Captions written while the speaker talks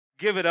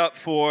Give it up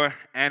for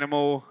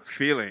Animal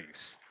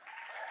Feelings.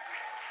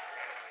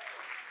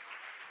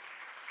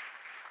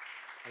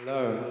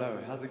 Hello, hello.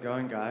 How's it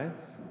going,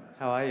 guys?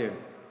 How are you?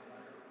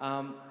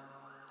 I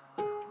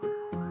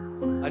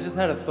just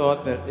had a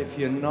thought that if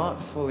you're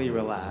not fully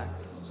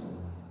relaxed,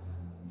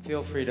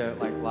 feel free to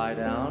lie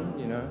down,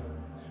 you know.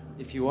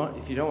 If you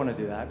don't want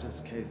to do that,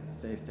 just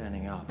stay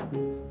standing up.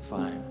 It's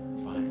fine.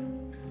 It's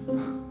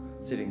fine.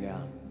 Sitting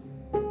down.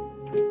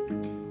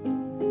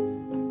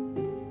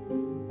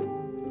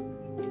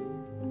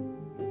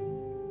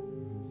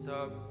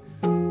 So,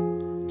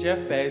 Jeff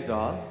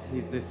Bezos,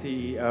 he's the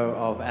CEO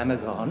of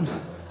Amazon.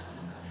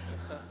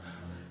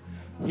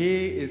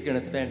 He is going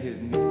to spend his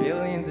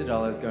billions of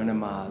dollars going to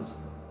Mars.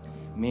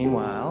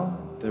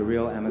 Meanwhile, the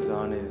real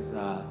Amazon is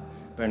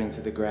burning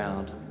to the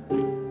ground.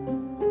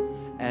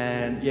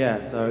 And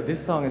yeah, so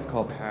this song is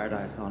called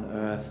Paradise on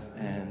Earth,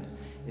 and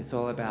it's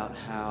all about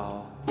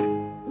how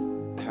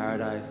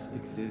paradise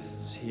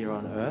exists here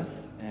on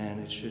Earth, and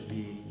it should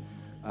be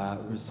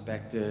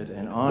respected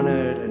and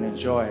honored and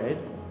enjoyed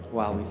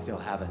while we still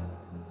have it.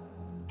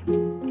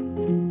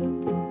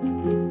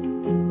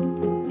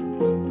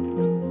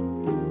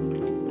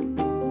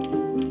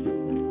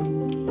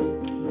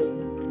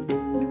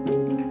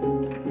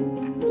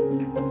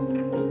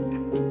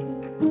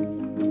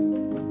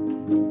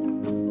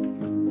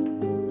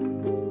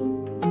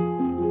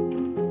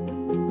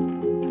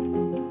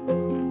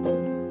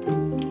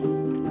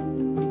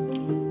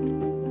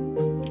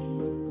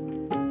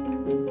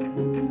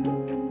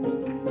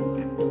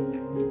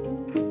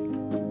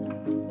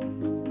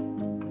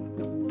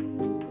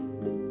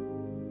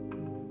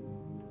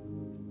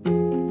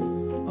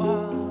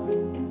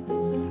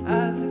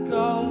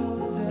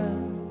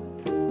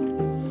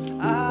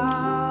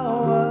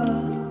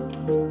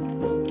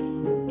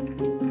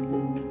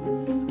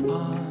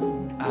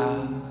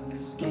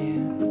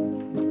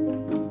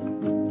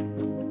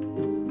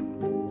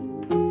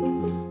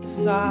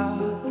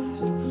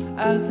 Soft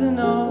as an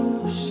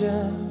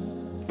ocean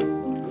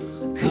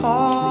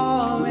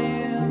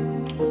calling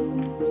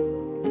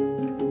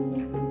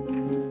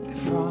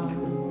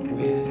from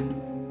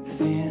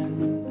within.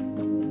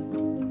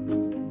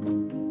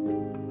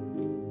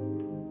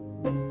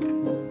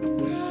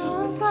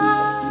 'Cause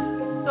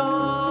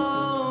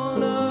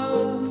on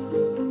earth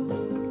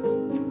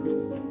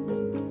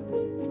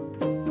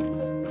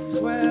is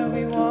where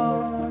we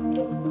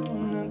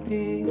wanna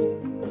be.